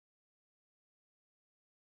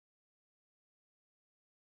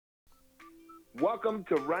Welcome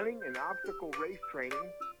to Running and Obstacle Race Training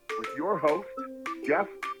with your host, Jeff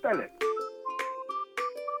Bennett.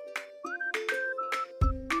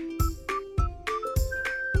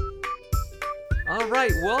 All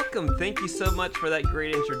right, welcome. Thank you so much for that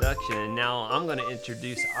great introduction. And now I'm going to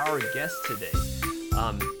introduce our guest today.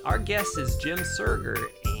 Our guest is Jim Serger,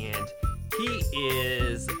 and he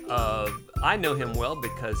is, I know him well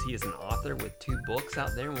because he is an author with 2 books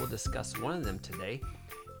out there, and we'll discuss one of them today.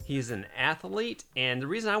 He's an athlete, and the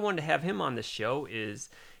reason I wanted to have him on the show is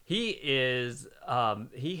he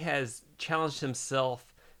has challenged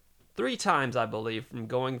himself 3 times, I believe, from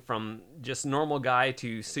going from just normal guy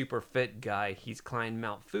to super fit guy. He's climbed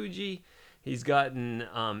Mount Fuji. He's gotten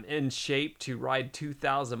in shape to ride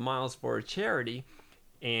 2,000 miles for a charity.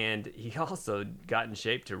 And he also got in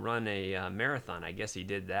shape to run a marathon. I guess he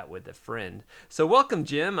did that with a friend. So welcome,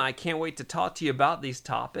 Jim. I can't wait to talk to you about these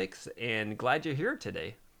topics, and glad you're here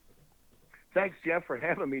today. Thanks, Jeff, for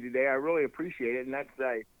having me today. I really appreciate it, and that's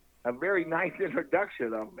a very nice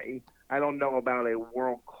introduction of me. I don't know about a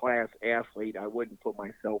world-class athlete. I wouldn't put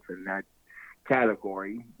myself in that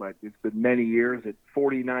category, but it's been many years. At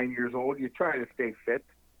 49 years old, you try to stay fit.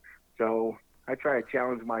 So I try to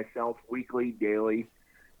challenge myself weekly, daily,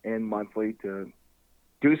 and monthly to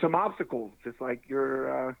do some obstacles, just like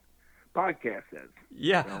your podcast says.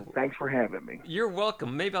 Yeah. So thanks for having me. You're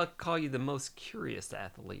welcome. Maybe I'll call you the most curious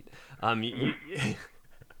athlete. Every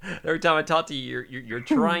time I talk to you, you're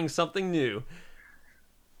trying something new.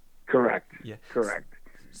 Correct. Yeah. Correct.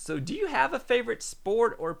 So do you have a favorite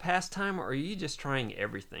sport or pastime, or are you just trying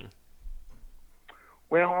everything?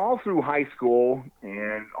 Well, all through high school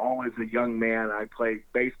and all as a young man, I played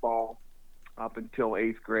baseball up until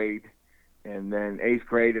 8th grade. And then 8th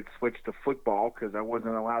grade, it switched to football because I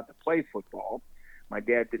wasn't allowed to play football. My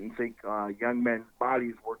dad didn't think young men's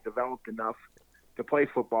bodies were developed enough to play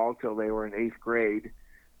football till they were in 8th grade.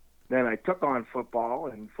 Then I took on football,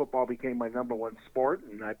 and football became my number one sport,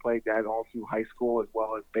 and I played that all through high school as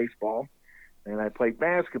well as baseball. And I played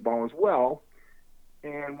basketball as well.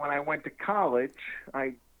 And when I went to college,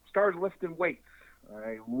 I started lifting weights.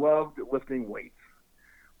 I loved lifting weights.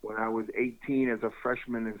 When I was 18 as a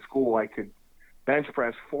freshman in school, I could bench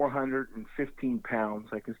press 415 pounds.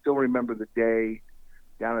 I can still remember the day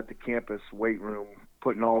down at the campus weight room,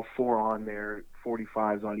 putting all 4 on there,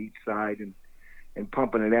 45s on each side, and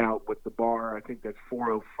pumping it out with the bar. I think that's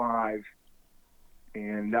 405.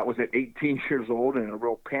 And that was at 18 years old, and a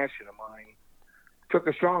real passion of mine took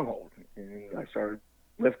a stronghold. And I started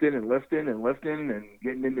lifting and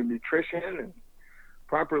getting into nutrition and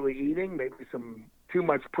properly eating, maybe some too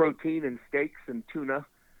much protein and steaks and tuna.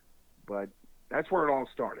 But that's where it all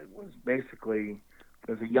started, was basically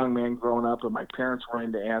as a young man growing up, and my parents were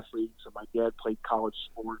into athletes, and my dad played college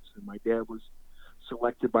sports, and my dad was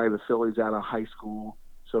selected by the Phillies out of high school,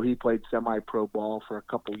 so he played semi-pro ball for a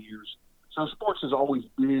couple years. So sports has always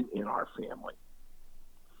been in our family.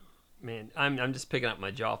 Man, I'm just picking up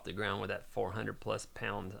my jaw off the ground with that 400-plus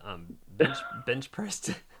pound bench press.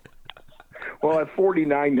 Well, at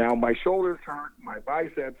 49 now, my shoulders hurt, my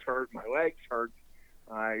biceps hurt, my legs hurt.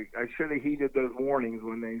 I should have heeded those warnings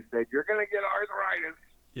when they said, you're going to get arthritis.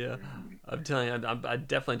 Yeah, I'm telling you, I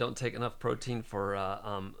definitely don't take enough protein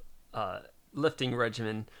for lifting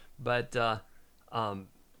regimen. But,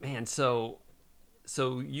 man, so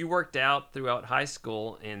you worked out throughout high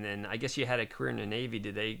school, and then I guess you had a career in the Navy.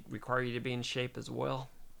 Did they require you to be in shape as well?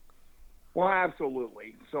 Well,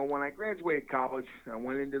 absolutely. So when I graduated college, I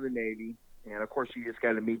went into the Navy. And, of course, you just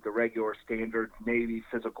got to meet the regular standard Navy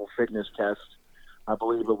physical fitness test. I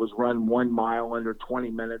believe it was run 1 mile under 20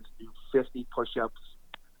 minutes, do 50 push-ups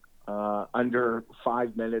under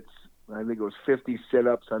 5 minutes. I think it was 50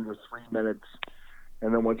 sit-ups under 3 minutes.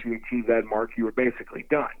 And then once you achieve that mark, you were basically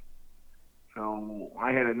done. So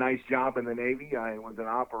I had a nice job in the Navy. I was an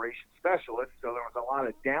operations specialist, so there was a lot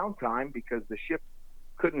of downtime because the ship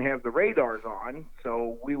couldn't have the radars on.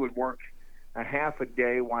 So we would work a half a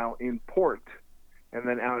day while in port, and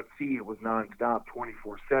then out at sea it was nonstop,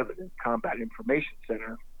 24/7 in Combat Information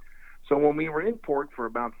Center. So when we were in port for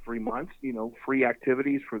about 3 months, free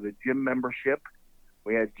activities for the gym membership.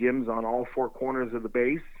 We had gyms on all 4 corners of the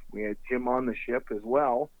base. We had gym on the ship as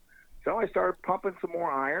well. So I started pumping some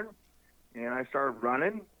more iron, and I started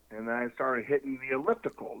running, and then I started hitting the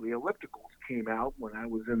elliptical. The ellipticals came out when I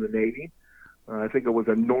was in the Navy. I think it was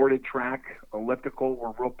a Norditrack elliptical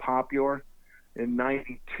were real popular in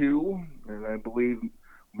 92, and I believe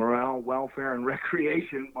Morale, Welfare, and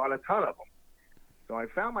Recreation bought a ton of them. So I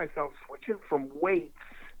found myself switching from weights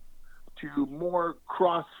to more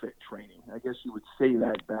CrossFit training. I guess you would say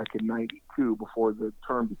that back in 92 before the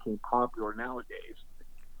term became popular nowadays.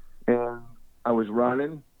 And I was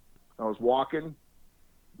running, I was walking,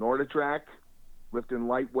 Norditrack, lifting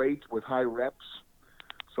light weights with high reps.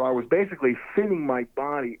 So I was basically thinning my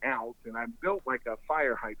body out, and I'm built like a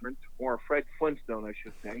fire hydrant, or a Fred Flintstone, I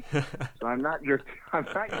should say. So I'm not your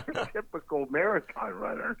typical marathon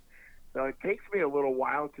runner. So it takes me a little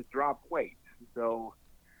while to drop weight. So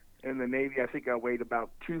in the Navy, I think I weighed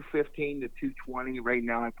about 215 to 220. Right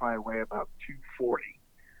now, I probably weigh about 240.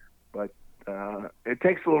 But it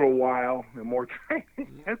takes a little while and more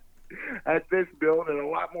training at this build, and a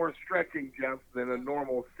lot more stretching, Jeff, than a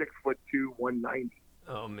normal 6'2", 190.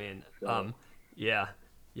 Oh man, So, yeah,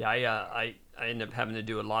 yeah. I end up having to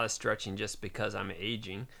do a lot of stretching just because I'm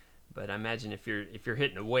aging. But I imagine if you're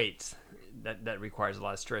hitting the weights, that requires a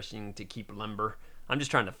lot of stretching to keep limber. I'm just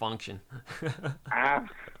trying to function.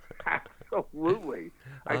 Absolutely.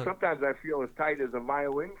 Sometimes I feel as tight as a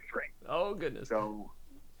violin string. Oh goodness.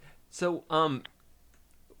 So,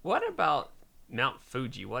 what about Mount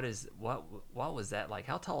Fuji? What was that like?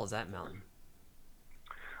 How tall is that mountain?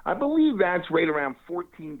 I believe that's right around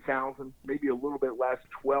 14,000, maybe a little bit less,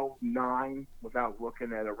 12,900 without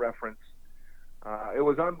looking at a reference. It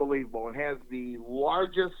was unbelievable. It has the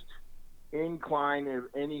largest incline of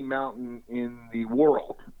any mountain in the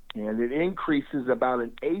world, and it increases about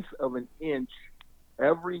 1/8 of an inch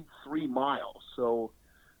every 3 miles. So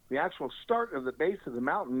the actual start of the base of the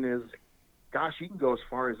mountain is, gosh, you can go as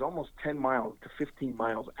far as almost 10 miles to 15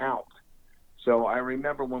 miles out. So I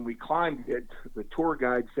remember when we climbed it, the tour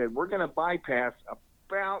guide said, we're going to bypass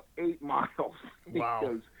about 8 miles.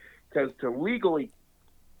 Wow. Because to legally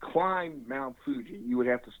climb Mount Fuji, you would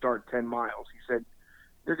have to start 10 miles. He said,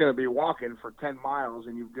 you're going to be walking for 10 miles,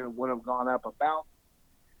 and you would have gone up about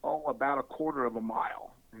a quarter of a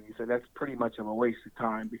mile. And he said, that's pretty much of a waste of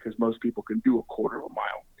time because most people can do a quarter of a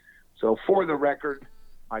mile. So for the record,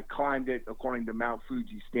 I climbed it according to Mount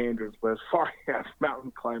Fuji standards, but as far as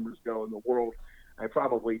mountain climbers go in the world, I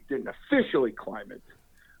probably didn't officially climb it.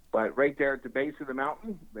 But right there at the base of the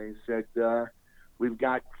mountain, they said, we've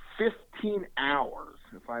got 15 hours,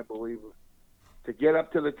 if I believe, to get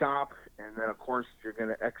up to the top, and then, of course, you're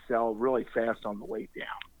going to excel really fast on the way down.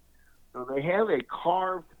 So they have a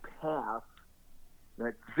carved path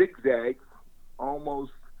that zigzags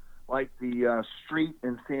almost like the street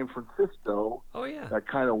in San Francisco. Oh, yeah. That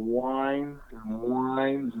kind of winds and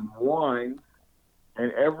winds and winds.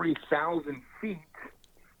 And every 1,000 feet,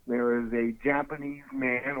 there is a Japanese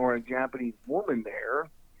man or a Japanese woman there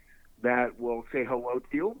that will say hello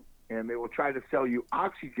to you, and they will try to sell you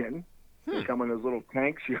oxygen. They come in those little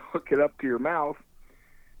tanks. You hook it up to your mouth,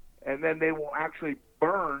 and then they will actually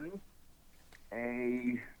burn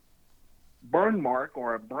a burn mark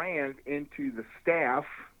or a brand into the staff,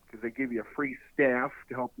 because they give you a free staff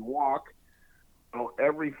to help you walk. So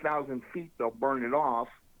every 1,000 feet, they'll burn it off.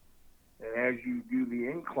 And as you do the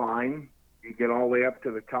incline, you get all the way up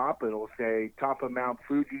to the top. It'll say top of Mount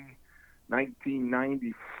Fuji,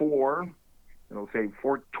 1994. It'll say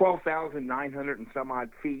 12,900 and some odd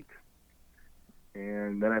feet.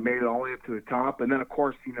 And then I made it all the way up to the top. And then, of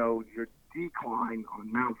course, your decline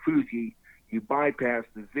on Mount Fuji, you bypass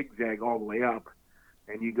the zigzag all the way up,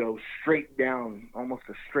 and you go straight down, almost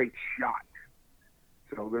a straight shot.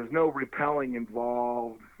 So there's no rappelling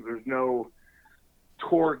involved. There's no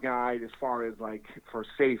tour guide as far as for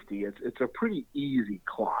safety. It's a pretty easy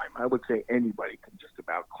climb. I would say anybody can just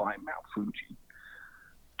about climb Mount Fuji.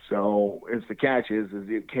 So as the catch is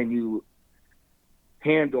can you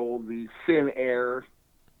handle the thin air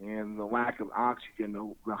and the lack of oxygen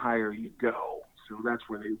the higher you go? So that's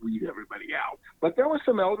where they weed everybody out. But there were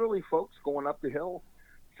some elderly folks going up the hill,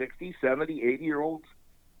 60, 70, 80-year-olds.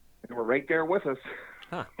 They were right there with us,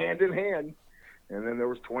 hand in hand. And then there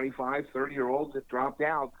was 25, 30-year-olds that dropped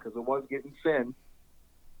out because it was getting thin.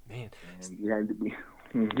 Man. And you had to be...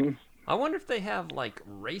 Mm-hmm. I wonder if they have,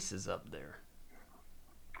 races up there.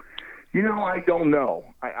 I don't know.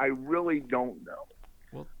 I really don't know.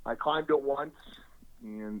 Well, I climbed it once,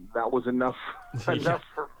 and that was enough for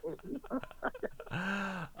me.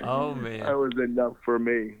 Oh, man. That was enough for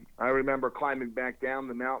me. I remember climbing back down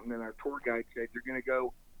the mountain, and our tour guide said, you're going to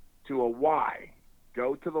go to a Y.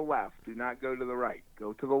 Go to the left. Do not go to the right.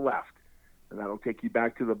 Go to the left, and that'll take you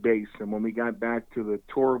back to the base. And when we got back to the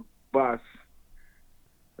tour bus,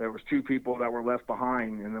 there was 2 people that were left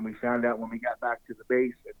behind, and then we found out when we got back to the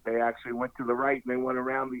base that they actually went to the right, and they went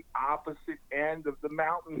around the opposite end of the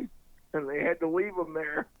mountain, and they had to leave them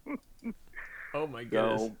there. Oh, my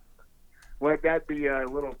goodness. So, let that be a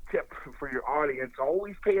little tip for your audience.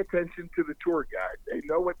 Always pay attention to the tour guide. They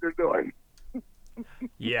know what they're doing.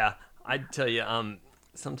 Yeah, I'd tell you,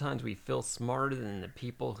 sometimes we feel smarter than the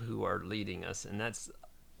people who are leading us, and that's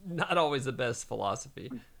not always the best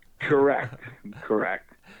philosophy. Correct.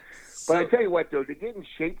 But I So, tell you what, though, to get in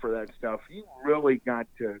shape for that stuff, you really got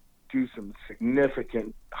to do some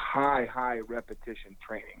significant high repetition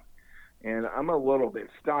training. And I'm a little bit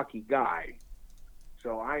stocky guy,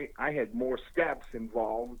 so I had more steps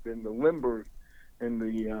involved in the limber and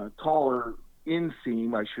the taller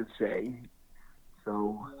inseam, I should say.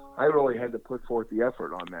 So I really had to put forth the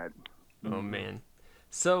effort on that. oh man.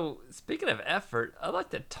 So, speaking of effort, I'd like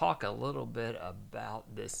to talk a little bit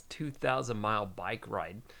about this 2,000-mile bike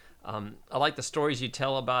ride. I like the stories you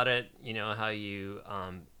tell about it, how you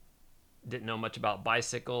didn't know much about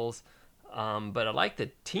bicycles, but I like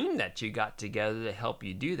the team that you got together to help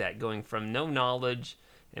you do that, going from no knowledge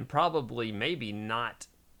and probably maybe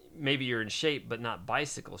you're in shape, but not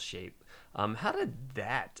bicycle shape. How did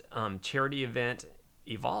that charity event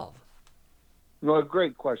evolve? No, a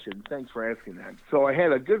great question. Thanks for asking that. So I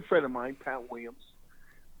had a good friend of mine, Pat Williams,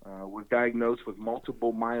 was diagnosed with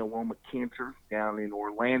multiple myeloma cancer down in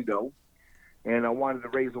Orlando, and I wanted to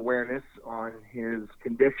raise awareness on his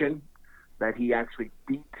condition, that he actually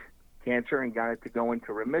beat cancer and got it to go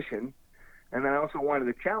into remission. And then I also wanted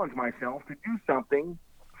to challenge myself to do something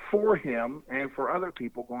for him and for other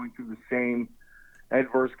people going through the same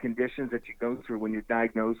adverse conditions that you go through when you're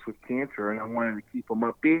diagnosed with cancer. And I wanted to keep them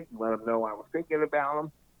upbeat and let them know I was thinking about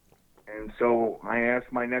them. And so I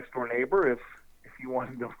asked my next door neighbor if he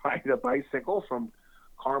wanted to ride a bicycle from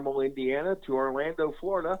Carmel, Indiana to Orlando,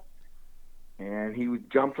 Florida. And he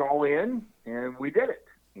jumped all in, and we did it.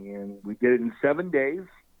 And we did it in 7 days,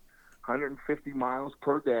 150 miles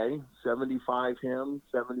per day, 75 him,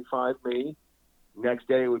 75 me. Next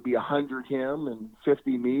day it would be 100 him and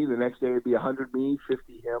 50 me. The next day it would be 100 me,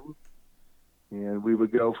 50 him. And we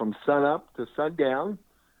would go from sun up to sundown.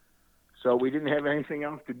 So we didn't have anything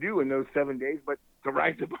else to do in those 7 days but to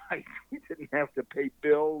ride the bike. We didn't have to pay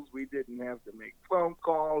bills. We didn't have to make phone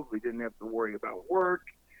calls. We didn't have to worry about work.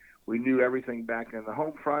 We knew everything back in the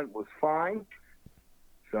home front was fine.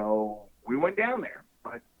 So we went down there.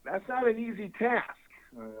 But that's not an easy task.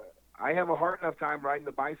 I have a hard enough time riding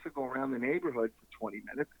the bicycle around the neighborhood for 20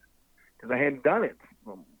 minutes because I hadn't done it.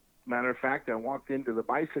 Matter of fact, I walked into the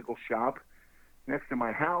bicycle shop next to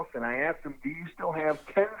my house and I asked them, "Do you still have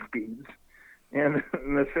 10 speeds?" And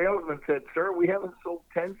the salesman said, "Sir, we haven't sold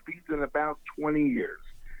 10 speeds in about 20 years.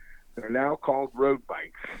 They're now called road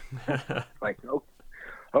bikes." Like,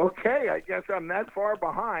 okay, I guess I'm that far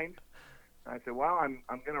behind. I said, "Well, I'm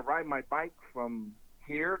going to ride my bike from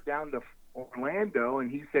here down to Orlando." And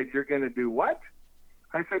he said, "You're going to do what?"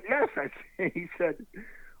 I said, "Yes." He said,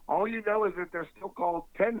 "All you know is that they're still called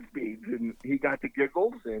 10 speeds." And he got the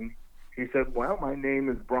giggles and he said, "Well, my name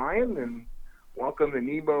is Brian and welcome to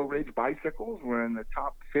Nebo Ridge Bicycles. We're in the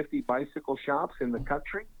top 50 bicycle shops in the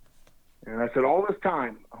country." And I said, all this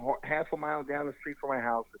time, half a mile down the street from my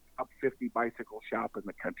house, the top 50 bicycle shop in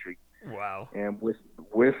the country. Wow. And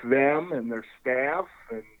with them and their staff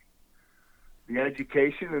and the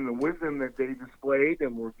education and the wisdom that they displayed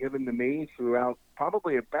and were given to me throughout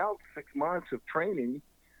probably about 6 months of training,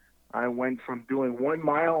 I went from doing 1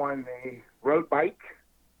 mile on a road bike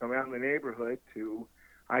around the neighborhood to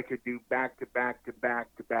I could do back-to-back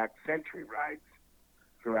century rides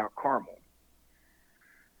throughout Carmel.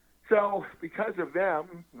 So because of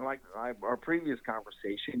them, like our previous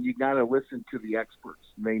conversation, you got to listen to the experts.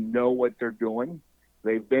 They know what they're doing.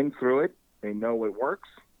 They've been through it. They know what works.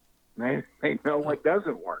 They know what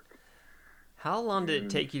doesn't work. How long did it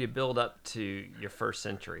take you to build up to your first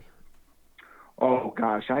century? Oh,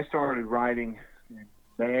 gosh. I started riding in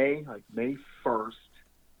May 1st.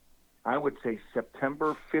 I would say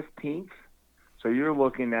September 15th. So you're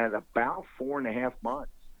looking at about 4.5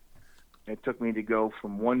 months. It took me to go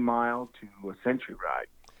from 1 mile to a century ride.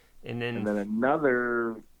 And then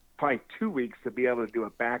another probably 2 weeks to be able to do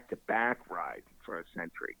a back-to-back ride for a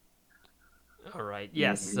century. All right.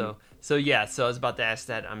 Yes. Mm-hmm. So I was about to ask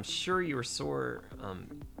that. I'm sure you were sore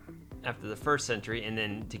after the first century, and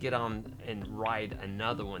then to get on and ride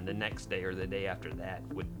another one the next day or the day after that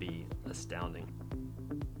would be astounding.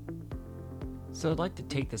 So I'd like to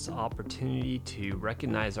take this opportunity to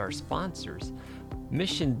recognize our sponsors.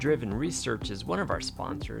 Mission Driven Research is one of our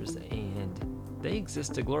sponsors, and they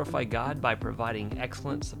exist to glorify God by providing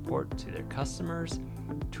excellent support to their customers,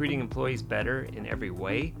 treating employees better in every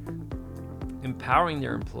way, empowering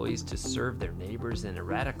their employees to serve their neighbors in a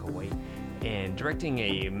radical way, and directing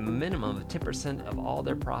a minimum of 10% of all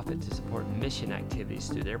their profit to support mission activities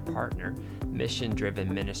through their partner, Mission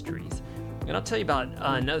Driven Ministries. And I'll tell you about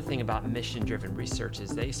another thing about Mission Driven Research is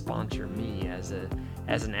they sponsor me as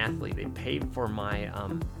an athlete. They paid for my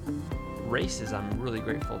races. I'm really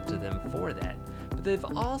grateful to them for that. But But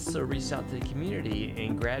they've also reached out to the community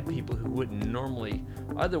and grabbed people who wouldn't normally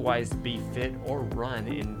otherwise be fit or run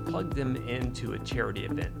and plugged them into a charity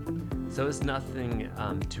event. So it's nothing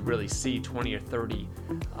to really see 20 or 30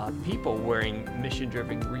 people wearing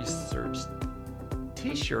mission-driven research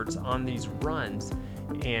t-shirts on these runs.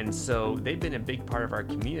 And so they've been a big part of our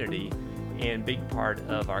community and big part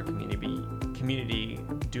of our community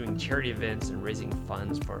doing charity events and raising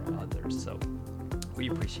funds for others. So we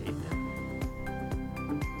appreciate them.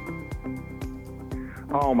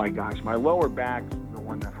 Oh my gosh, my lower back's the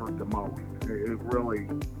one that hurt the most. It really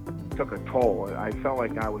took a toll. I felt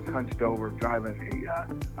like I was hunched over driving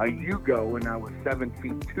a Yugo, and I was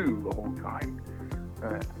 7'2" the whole time.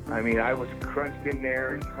 I mean, I was crunched in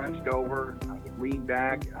there and crunched over. I could lean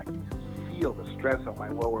back. I could just feel the stress on my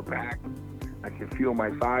lower back. I could feel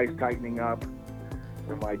my thighs tightening up,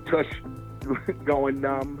 and my tush going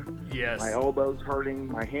numb. Yes. My elbows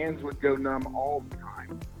hurting. My hands would go numb all the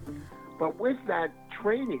time. But with that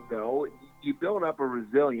training, though, you build up a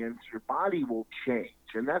resilience. Your body will change,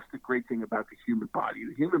 and that's the great thing about the human body.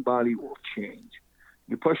 The human body will change.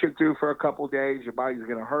 You push it through for a couple of days, your body's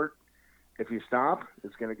going to hurt. If you stop,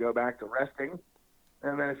 it's going to go back to resting.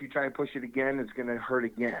 And then if you try and push it again, it's going to hurt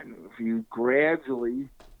again. If you gradually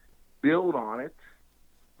build on it,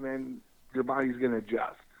 then your body's going to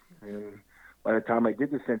adjust. And by the time I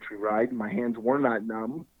did the Century Ride, my hands were not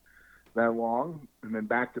numb that long. And then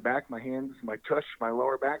back to back, my hands, my tush, my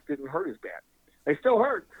lower back didn't hurt as bad. They still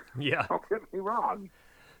hurt. Yeah. Don't get me wrong.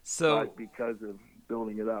 So, but because of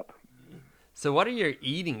building it up. So what are you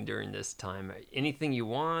eating during this time? Anything you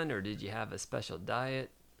want, or did you have a special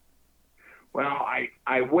diet? Well,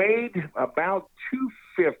 I weighed about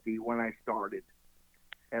 250 when I started,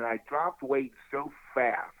 and I dropped weight so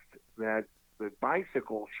fast that the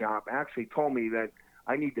bicycle shop actually told me that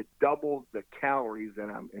I need to double the calories that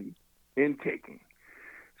I'm intaking.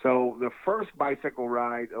 So the first bicycle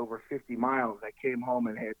ride over 50 miles, I came home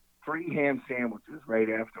and had 3 ham sandwiches right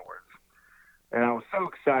afterwards. And I was so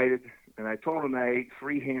excited, and I told them I ate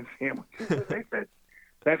 3 ham sandwiches. And they said,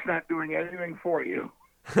 that's not doing anything for you.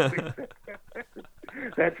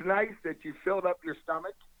 That's nice that you filled up your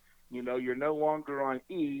stomach. You know, you're no longer on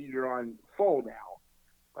E, you're on full now.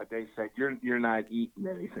 But they said, you're not eating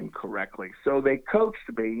anything correctly. So they coached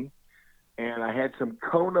me, and I had some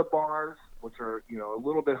Kona bars, which are, you know, a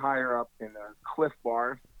little bit higher up than a Cliff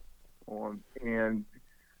Bar. And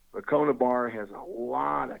the Kona bar has a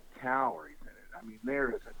lot of calories in it. I mean,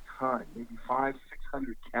 there is a ton, maybe 500-600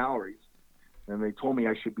 calories. And they told me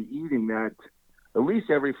I should be eating that at least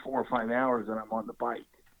every 4 or 5 hours that I'm on the bike.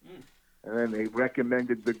 And then they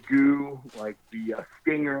recommended the goo, like the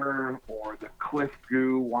Stinger or the Cliff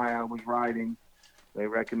Goo while I was riding. They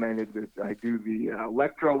recommended that I do the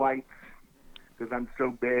electrolytes because I'm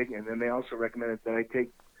so big. And then they also recommended that I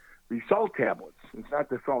take the salt tablets. It's not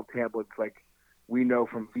the salt tablets like we know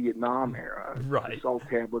from Vietnam era. Right. The salt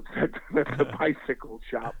tablets at the bicycle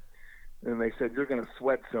shop. And they said, you're going to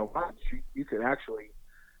sweat so much, you could actually,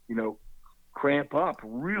 you know, cramp up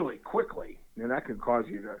really quickly. And that can cause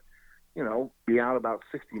you to, you know, be out about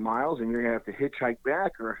 60 miles and you're going to have to hitchhike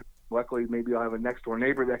back, or luckily maybe I'll have a next door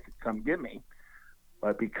neighbor that could come get me.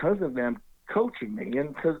 But because of them coaching me,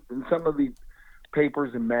 and because some of the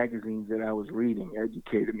papers and magazines that I was reading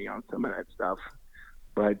educated me on some of that stuff,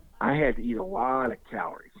 but I had to eat a lot of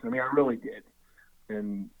calories. I mean, I really did.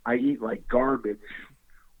 And I eat like garbage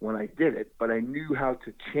when I did it, but I knew how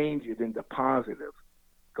to change it into positive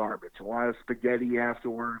garbage. A lot of spaghetti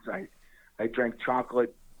afterwards. I drank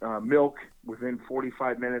chocolate milk within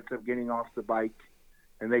 45 minutes of getting off the bike.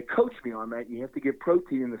 And they coached me on that. You have to get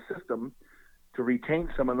protein in the system to retain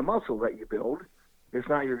some of the muscle that you build. If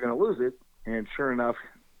not, you're going to lose it. And sure enough,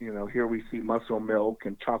 you know, here we see muscle milk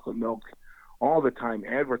and chocolate milk all the time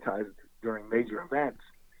advertised during major events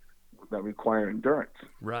that require endurance.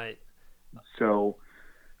 Right. So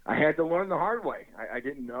I had to learn the hard way. I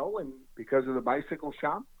didn't know, and because of the bicycle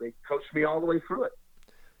shop, they coached me all the way through it,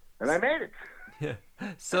 and I made it. Yeah.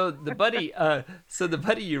 So the buddy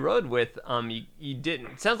you rode with, you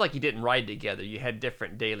didn't. Sounds like you didn't ride together. You had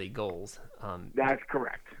different daily goals. That's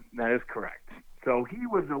correct. That is correct. So he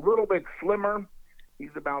was a little bit slimmer.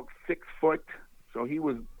 He's about 6 foot, so he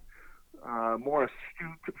was more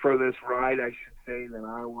astute for this ride, I should say, than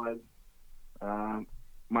I was.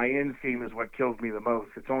 My inseam is what kills me the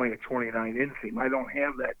most. It's only a 29 inseam. I don't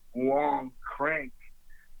have that long crank.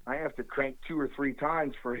 I have to crank 2 or 3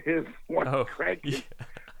 times for his one crank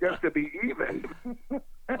just to be even.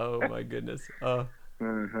 Oh, my goodness.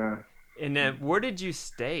 And then where did you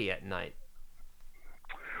stay at night?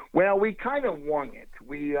 Well, we kind of wung it.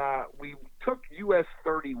 We took US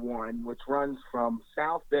 30 31, which runs from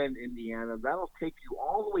South Bend, Indiana. That'll take you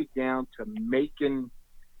all the way down to Macon,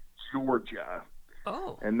 Georgia.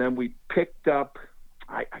 Oh. And then we picked up,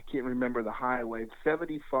 I can't remember the highway,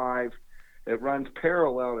 75. It runs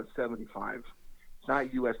parallel to 75. It's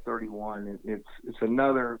not US 31. It's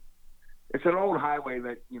another. It's an old highway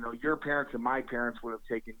that your parents and my parents would have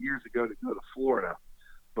taken years ago to go to Florida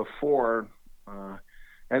before.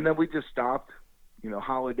 And then we just stopped,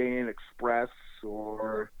 Holiday Inn Express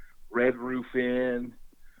or Red Roof Inn,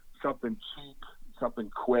 something cheap, something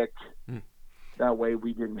quick. That way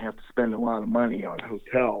we didn't have to spend a lot of money on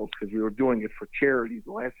hotels because we were doing it for charity.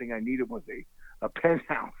 The last thing I needed was a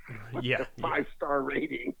penthouse with a 5-star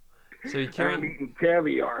rating. So you're I'm eating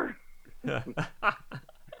caviar. Yeah.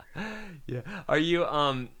 Are you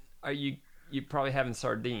probably having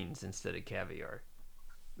sardines instead of caviar?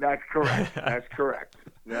 That's correct. That's correct.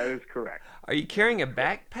 That is correct. Are you carrying a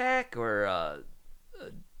backpack or a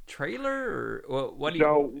trailer or what? It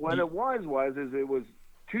was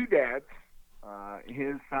two dads.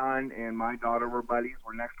 His son and my daughter were buddies.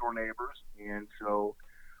 We're next door neighbors, and so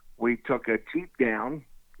we took a Jeep down,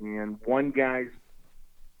 and one guy's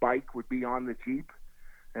bike would be on the Jeep,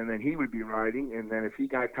 and then he would be riding, and then if he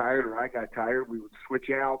got tired or I got tired, we would switch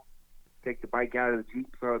out, take the bike out of the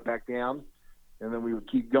Jeep, throw it back down, and then we would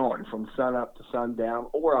keep going from sun up to sundown,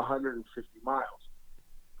 or 150 miles.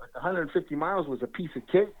 But 150 miles was a piece of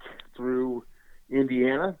cake through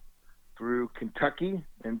Indiana, through Kentucky,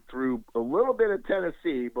 and through a little bit of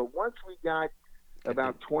Tennessee. But once we got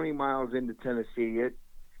about 20 miles into Tennessee,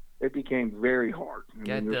 it became very hard.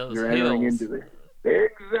 Those you're hills. Entering into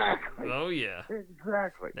exactly. Oh yeah.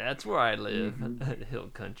 Exactly. That's where I live,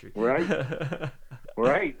 hill country. Right.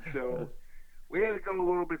 Right. So we had to go a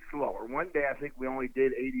little bit slower. One day I think we only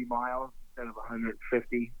did 80 miles instead of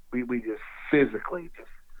 150. We just physically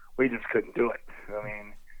we just couldn't do it. I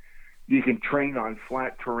mean, you can train on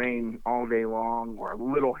flat terrain all day long or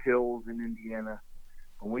little hills in Indiana.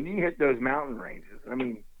 But when you hit those mountain ranges, I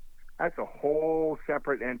mean, that's a whole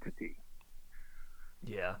separate entity.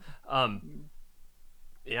 Yeah.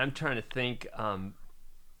 Yeah, I'm trying to think.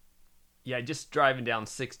 Just driving down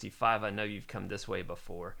 65, I know you've come this way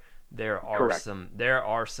before. There are some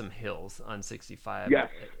hills on 65. Yes.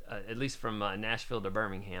 At least from Nashville to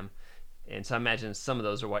Birmingham. And so I imagine some of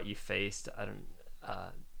those are what you faced.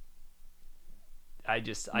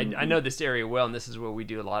 I know this area well, and this is where we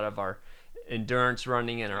do a lot of our endurance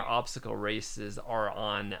running, and our obstacle races are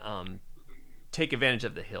on take advantage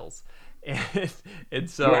of the hills. And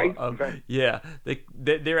so right. Yeah,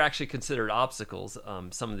 they're actually considered obstacles.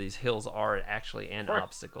 Some of these hills are actually an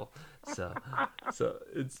obstacle, so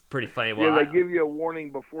it's pretty funny. Well, they give you a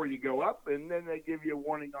warning before you go up, and then they give you a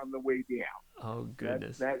warning on the way down. Oh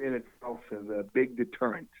goodness, that in itself is a big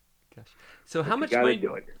deterrent. Gosh. So how much money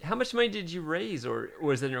did you raise, or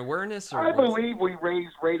was it an awareness? Or I believe we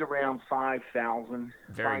raised right around $5,000.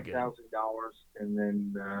 Very good. $5,000, and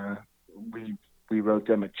then we wrote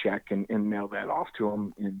them a check and mailed that off to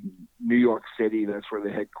them in New York City. That's where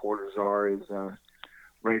the headquarters are. Is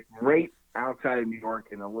right outside of New York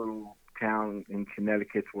in a little town in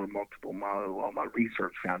Connecticut where Multiple Myeloma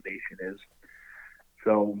Research Foundation is.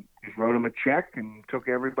 So just wrote them a check and took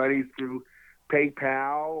everybody through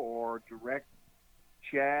PayPal or direct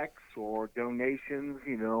checks or donations,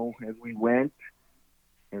 as we went,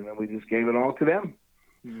 and then we just gave it all to them.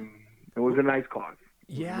 It was a nice cause.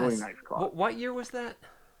 Yes. Really nice cause. What year was that?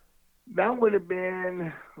 That would have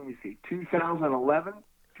been, 2011,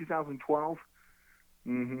 2012.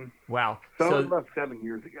 Mm-hmm. Wow. So about 7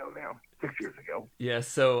 years ago now, 6 years ago. Yeah.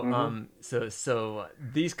 So, so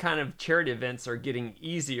these kind of charity events are getting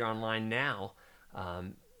easier online now.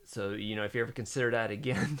 So, if you ever consider that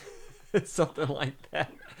again, something like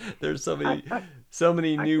that, there's so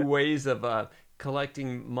many new ways of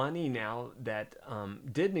collecting money now that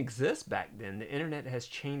didn't exist back then. The internet has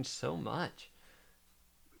changed so much.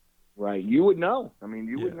 Right. You would know. I mean,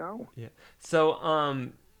 you would know. Yeah.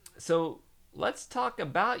 So let's talk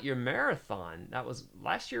about your marathon. That was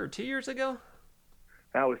last year or 2 years ago?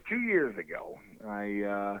 That was 2 years ago.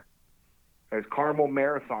 It's Carmel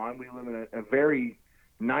Marathon. We live in a very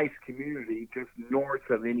nice community just north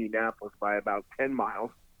of Indianapolis by about 10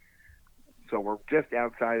 miles. So we're just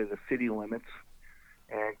outside of the city limits.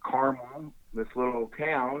 And Carmel, this little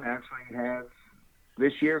town, actually has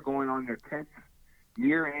this year going on their 10th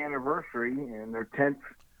year anniversary and their 10th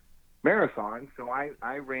marathon. So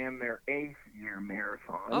I ran their 8th year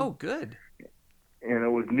marathon. Oh, good. And it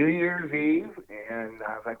was New Year's Eve, and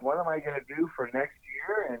I was like, what am I going to do for next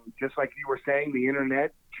year? And just like you were saying, the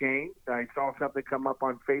internet changed. I saw something come up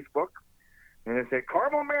on Facebook, and it said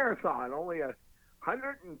Carmel Marathon, only a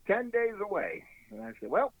 110 days away. And I said,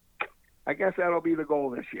 well, I guess that'll be the goal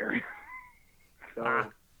this year. So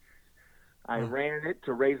I ran it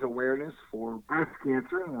to raise awareness for breast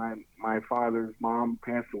cancer. My father's mom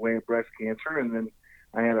passed away of breast cancer, and then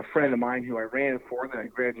I had a friend of mine who I ran it for that I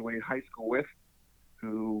graduated high school with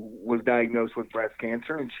who was diagnosed with breast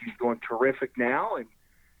cancer, and she's doing terrific now, and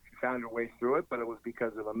she found her way through it, but it was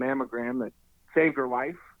because of a mammogram that saved her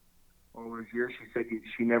life. All those years, she said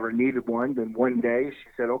she never needed one. Then one day, she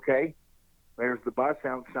said, okay, there's the bus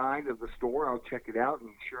outside of the store. I'll check it out. And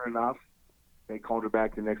sure enough, they called her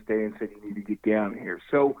back the next day and said, you need to get down here.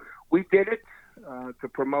 So we did it to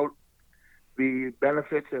promote the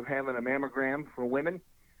benefits of having a mammogram for women,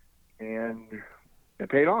 and it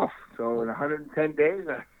paid off. So in 110 days,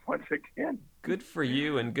 once again. Good for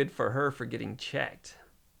you, and good for her for getting checked.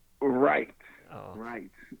 Right. Oh. Right.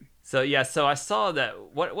 So yeah, so I saw that.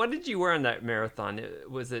 What did you wear in that marathon?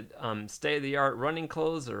 Was it state of the art running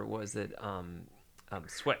clothes, or was it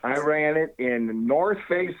sweats? I ran it in North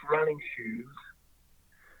Face running shoes,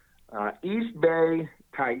 East Bay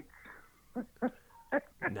tights,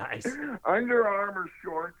 Nice. Under Armour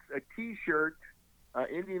shorts, a T-shirt,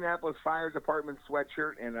 Indianapolis Fire Department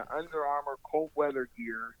sweatshirt, and an Under Armour cold weather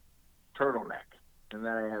gear turtleneck. And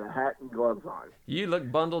then I had a hat and gloves on. You look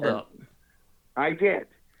bundled up. I did.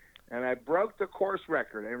 And I broke the course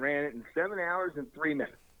record. I ran it in 7 hours and 3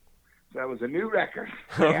 minutes. So that was a new record.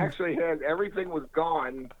 They actually had, everything was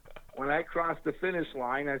gone when I crossed the finish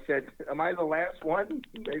line. I said, am I the last one?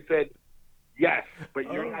 They said, yes,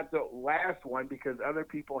 but you're not the last one because other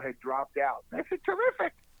people had dropped out. I said,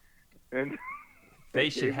 terrific. And they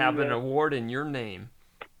should have an award in your name.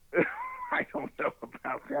 I don't know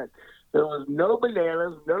about that. There was no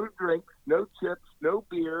bananas, no drinks, no chips, no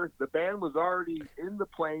beer. The band was already in the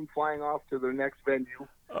plane flying off to their next venue.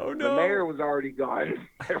 Oh, no. The mayor was already gone.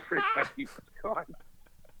 Everybody was gone.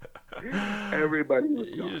 Everybody was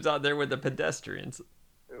gone. You was out there with the pedestrians.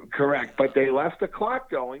 Correct. But they left the clock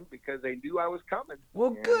going because they knew I was coming. Well,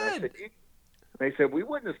 And good. they said, we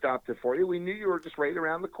wouldn't have stopped it for you. We knew you were just right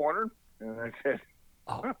around the corner. And I said,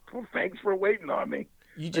 well, thanks for waiting on me.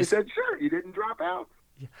 They said, sure, you didn't drop out.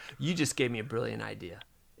 You just gave me a brilliant idea.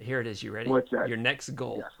 Here it is. You ready? What's that? Your next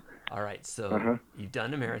goal. Yes. All right. So you've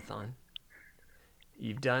done a marathon.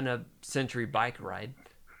 You've done a century bike ride.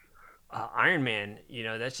 Ironman. You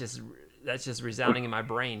know, that's just resounding in my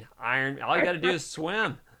brain. All you got to do is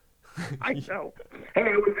swim. I know. Hey,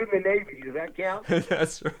 I was in the Navy. Does that count?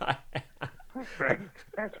 That's right. That's right.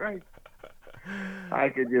 That's right. I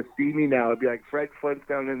could just see me now. It'd be like Fred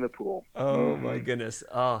Flintstone in the pool. Oh my goodness.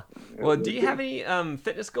 Well, do you have any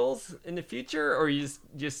fitness goals in the future, or are you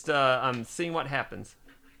just seeing what happens?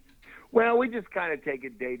 Well, we just kind of take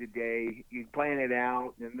it day to day. You plan it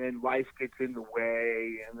out, and then life gets in the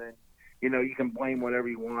way, and then you can blame whatever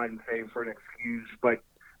you want and say for an excuse. But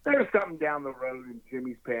there's something down the road in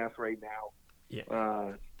Jimmy's path right now.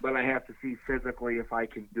 Yeah. But I have to see physically if I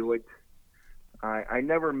can do it. I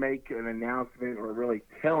never make an announcement or really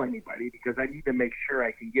tell anybody because I need to make sure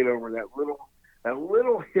I can get over that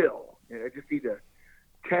little hill. I just need to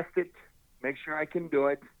test it, make sure I can do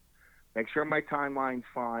it, make sure my timeline's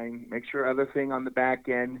fine, make sure other thing on the back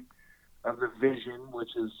end of the vision, which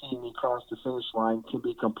is seeing me cross the finish line, can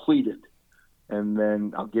be completed. And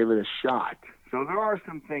then I'll give it a shot. So there are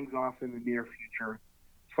some things off in the near future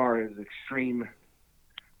as far as extreme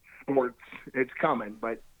sports. It's coming,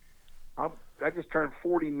 but I just turned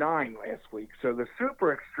 49 last week, so the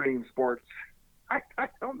super extreme sports, I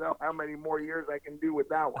don't know how many more years I can do with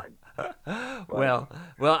that one. Well,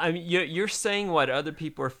 I mean, you're saying what other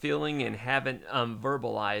people are feeling and haven't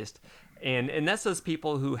verbalized, and that's those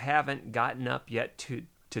people who haven't gotten up yet to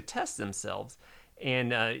test themselves.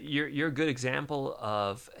 And you're a good example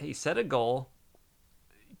of, hey, set a goal,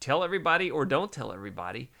 tell everybody or don't tell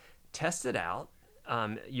everybody, test it out.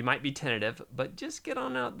 You might be tentative, but just get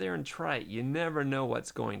on out there and try it. You never know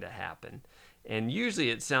what's going to happen. And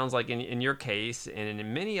usually it sounds like in your case and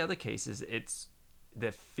in many other cases, it's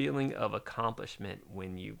the feeling of accomplishment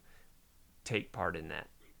when you take part in that.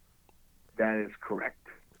 That is correct.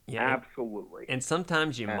 Yeah, absolutely. And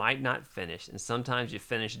sometimes you might not finish, and sometimes you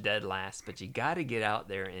finish dead last, but you got to get out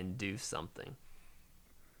there and do something.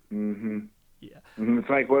 Mm-hmm. Yeah. Mm-hmm. It's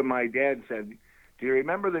like what my dad said. Do you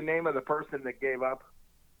remember the name of the person that gave up?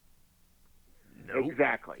 Nope.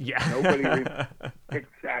 Exactly. Yeah.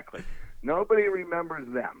 Exactly. Nobody remembers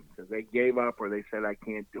them because they gave up or they said, I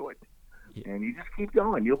can't do it. Yeah. And you just keep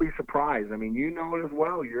going. You'll be surprised. I mean, you know it as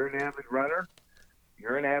well. You're an avid runner.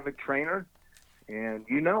 You're an avid trainer. And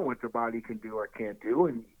you know what the body can do or can't do.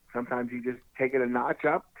 And sometimes you just take it a notch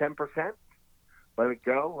up, 10%, let it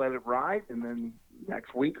go, let it ride, and then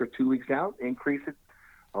next week or 2 weeks out, increase it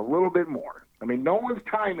a little bit more. I mean, no one's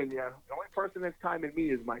timing you. The only person that's timing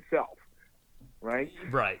me is myself, right?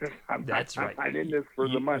 Right. That's right. I'm in this for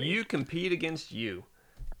the money. You compete against you.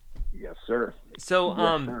 Yes, sir. So,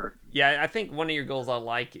 Yes, sir. yeah, I think one of your goals I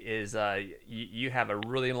like is you have a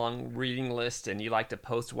really long reading list, and you like to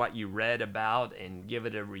post what you read about and give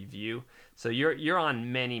it a review. So you're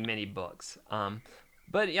on many books.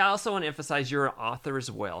 But yeah, I also want to emphasize you're an author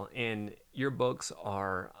as well, and your books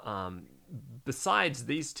are besides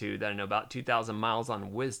these two that I know about, 2,000 Miles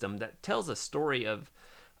on Wisdom, that tells a story of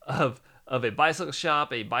a bicycle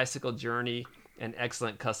shop, a bicycle journey, and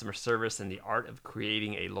excellent customer service, and the art of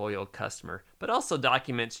creating a loyal customer, but also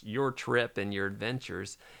documents your trip and your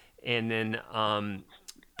adventures. And then, I'm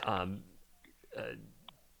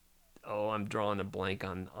drawing a blank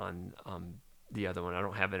on the other one. I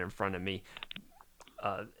don't have it in front of me.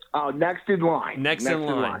 Next in line. Next in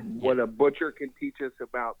line. Yeah. What a butcher can teach us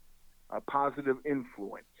about a positive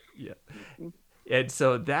influence. Yeah. And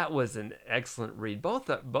so that was an excellent read. Both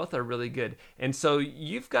are really good. And so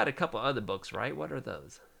you've got a couple other books, right? What are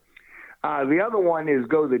those? The other one is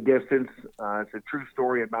Go the Distance. It's a true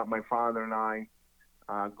story about my father and I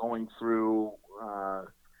going through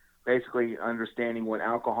basically understanding what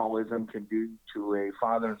alcoholism can do to a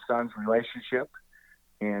father and son's relationship,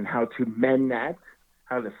 and how to mend that,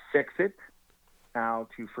 how to fix it, how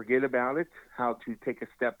to forget about it, how to take a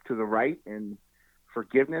step to the right in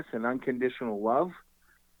forgiveness and unconditional love.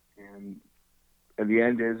 And the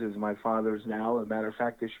end is my father's now, as a matter of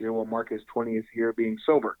fact, this year will mark his 20th year being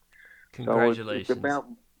sober. Congratulations. So it's about,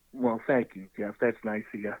 well, thank you, Jeff. That's nice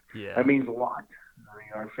of you. Yeah. That means a lot.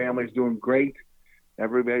 Our family's doing great.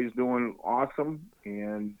 Everybody's doing awesome.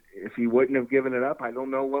 And if he wouldn't have given it up, I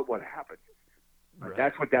don't know what would happen. Right.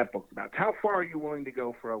 That's what that book's about. How far are you willing to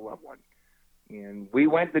go for a loved one? And we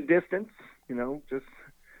went the distance,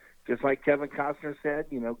 just like Kevin Costner said,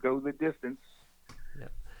 go the distance.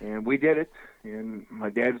 Yep. And we did it. And my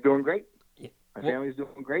dad's doing great. My family's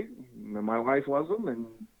doing great. And my wife loves them, and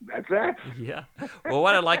that's that. Yeah. Well,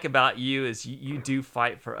 what I like about you is you do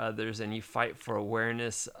fight for others, and you fight for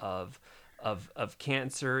awareness of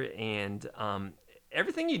cancer, and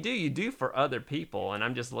everything you do for other people. And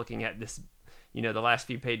I'm just looking at this, the last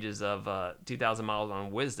few pages of 2,000 Miles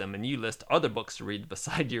on Wisdom, and you list other books to read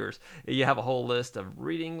beside yours. You have a whole list of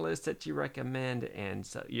reading lists that you recommend, and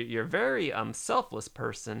so you're a very selfless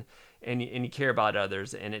person, and you care about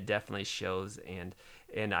others, and it definitely shows. And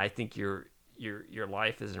I think your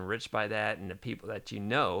life is enriched by that, and the people that you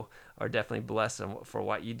know are definitely blessed for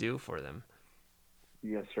what you do for them.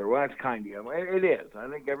 Yes, sir. Well, that's kind of you. It is. I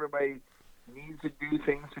think everybody needs to do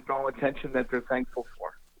things to draw attention that they're thankful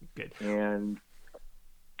for. Good. And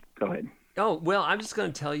go ahead. Oh, well, I'm just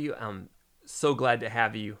going to tell you, I'm so glad to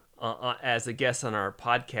have you as a guest on our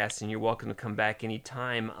podcast, and you're welcome to come back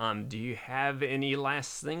anytime. Do you have any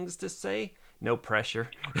last things to say? No pressure.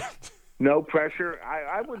 No pressure.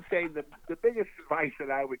 I would say the biggest advice that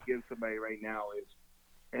I would give somebody right now is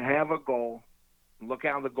have a goal, look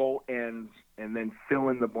how the goal ends, and then fill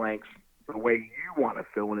in the blanks the way you want to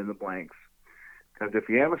fill in the blanks. Because if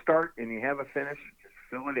you have a start and you have a finish, just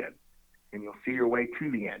fill it in, and you'll see your way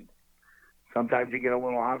to the end. Sometimes you get a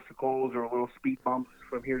little obstacles or a little speed bumps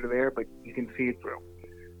from here to there, but you can see it through.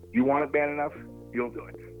 You want it bad enough, you'll do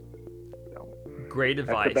it. So, great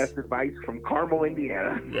advice. That's the best advice from Carmel,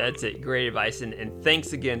 Indiana. That's it. Great advice. And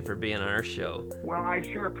thanks again for being on our show. Well, I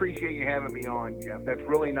sure appreciate you having me on, Jeff. That's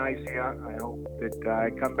really nice of you. I hope that I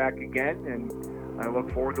come back again, and I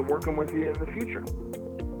look forward to working with you in the future.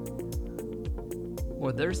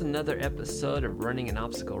 Well, there's another episode of Running an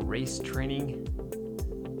Obstacle Race Training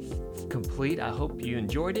complete. I hope you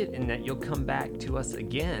enjoyed it and that you'll come back to us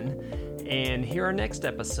again and hear our next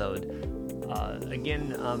episode.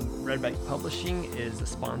 Redbike Publishing is a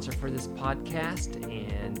sponsor for this podcast,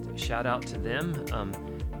 and shout out to them.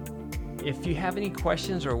 If you have any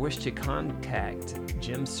questions or wish to contact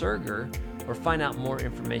Jim Serger or find out more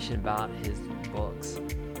information about his books,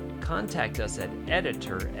 contact us at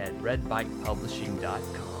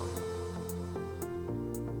editor@redbikepublishing.com.